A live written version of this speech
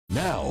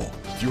Now,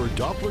 your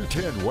Doppler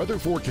 10 weather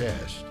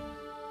forecast.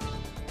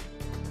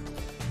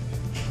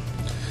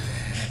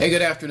 Hey,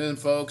 good afternoon,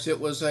 folks. It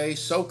was a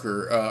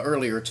soaker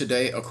earlier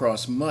today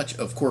across much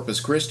of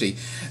Corpus Christi.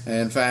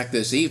 In fact,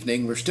 this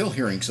evening, we're still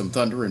hearing some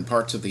thunder in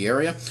parts of the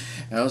area.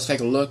 Now, let's take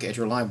a look at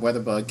your live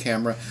WeatherBug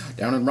camera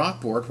down in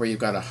Rockport, where you've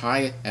got a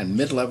high and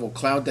mid-level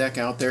cloud deck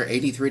out there,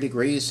 83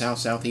 degrees,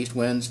 south-southeast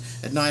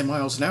winds at 9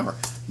 miles an hour.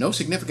 No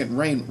significant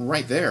rain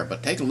right there,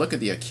 but take a look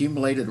at the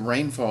accumulated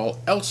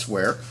rainfall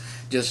elsewhere.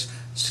 Just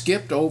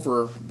skipped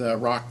over the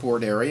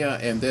Rockport area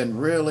and then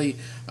really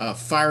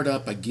fired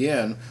up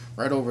again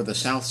right over the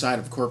south side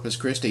of Corpus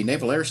Christi.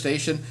 Naval Air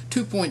Station,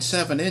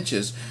 2.7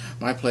 inches.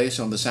 My place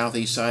on the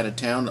southeast side of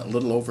town, a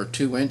little over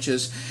 2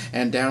 inches.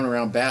 And down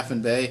around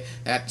Baffin Bay,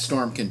 that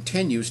storm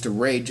continues to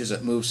rage as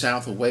it moves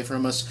south away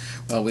from us.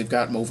 Well, we've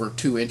gotten over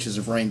 2 inches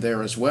of rain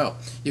there as well.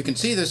 You can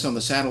see this on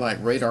the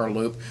satellite radar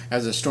loop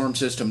as the storm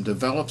system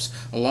develops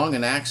along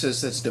an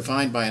axis that's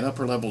defined by an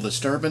upper level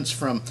disturbance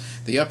from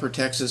the upper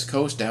Texas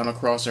coast down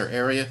across our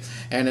area,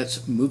 and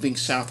it's moving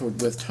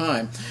southward with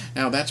time.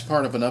 Now, that's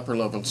part of an upper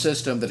level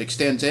system that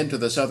extends into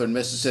the southern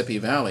Mississippi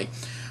Valley,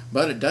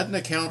 but it doesn't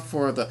account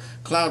for the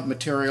cloud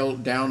material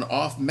down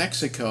off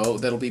Mexico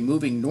that'll be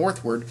moving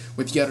northward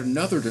with yet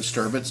another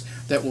disturbance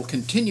that will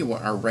continue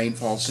our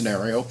rainfall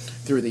scenario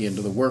through the end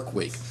of the work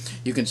week.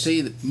 You can see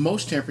that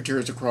most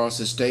temperatures across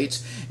the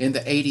states in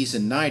the 80s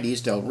and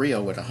 90s, Del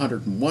Rio at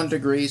 101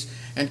 degrees,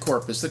 and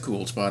Corpus, the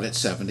cool spot, at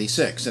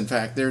 76. In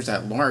fact, there's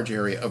that large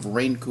area of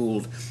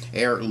rain-cooled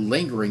air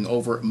lingering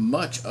over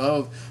much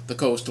of the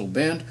coastal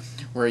bend,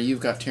 where you've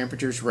got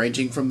temperatures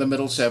ranging from the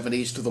middle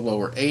 70s to the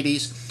lower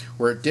 80s.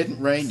 Where it didn't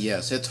rain,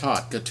 yes, it's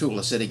hot.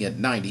 Cotulla sitting at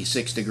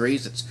 96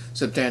 degrees. It's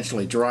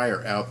substantially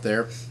drier out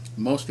there.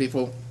 Most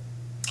people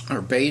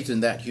are bathed in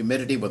that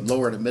humidity with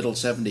lower to middle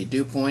 70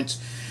 dew points.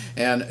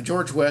 And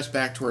George West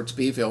back towards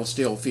Beeville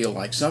still feel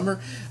like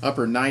summer,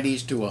 upper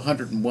 90s to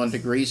 101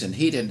 degrees in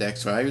heat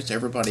index values.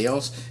 Everybody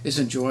else is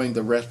enjoying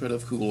the respite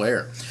of cool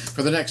air.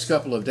 For the next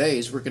couple of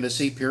days, we're going to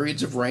see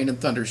periods of rain and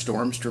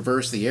thunderstorms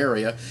traverse the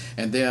area,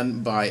 and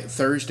then by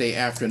Thursday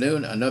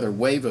afternoon, another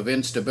wave of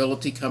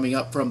instability coming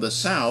up from the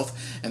south,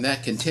 and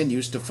that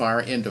continues to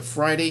fire into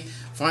Friday.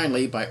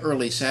 Finally, by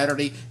early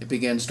Saturday, it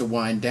begins to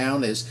wind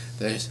down as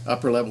the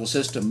upper level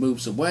system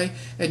moves away,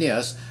 and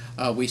yes,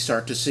 we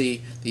start to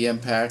see the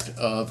impact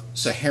of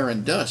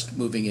Saharan dust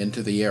moving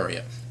into the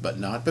area, but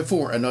not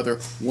before another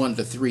 1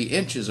 to 3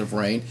 inches of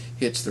rain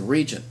hits the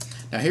region.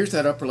 Now here's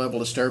that upper level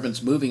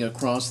disturbance moving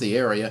across the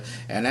area,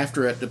 and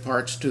after it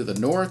departs to the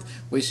north,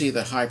 we see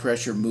the high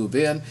pressure move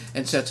in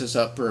and sets us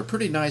up for a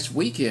pretty nice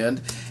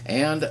weekend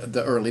and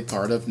the early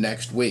part of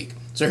next week.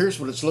 So here's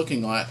what it's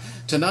looking like.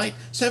 Tonight,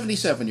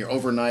 77 your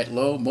overnight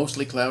low,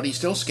 mostly cloudy,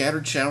 still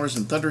scattered showers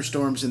and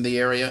thunderstorms in the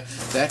area.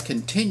 That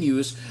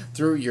continues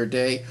through your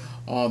day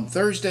on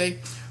Thursday,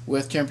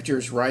 with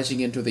temperatures rising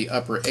into the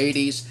upper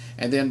 80s,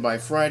 and then by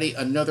Friday,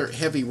 another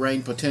heavy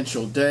rain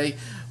potential day.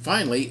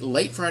 Finally,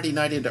 late Friday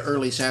night into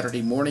early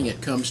Saturday morning,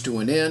 it comes to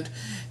an end,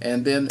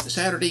 and then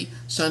Saturday,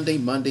 Sunday,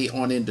 Monday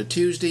on into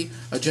Tuesday,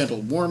 a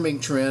gentle warming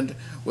trend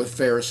with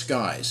fair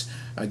skies.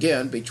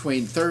 Again,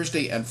 between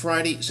Thursday and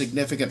Friday,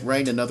 significant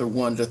rain, another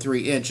 1 to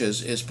 3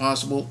 inches is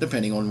possible,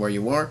 depending on where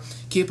you are.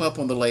 Keep up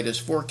on the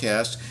latest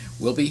forecast.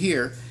 We'll be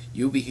here.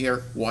 You'll be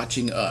here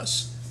watching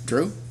us.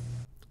 Drew?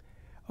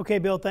 Okay,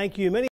 Bill, thank you. Many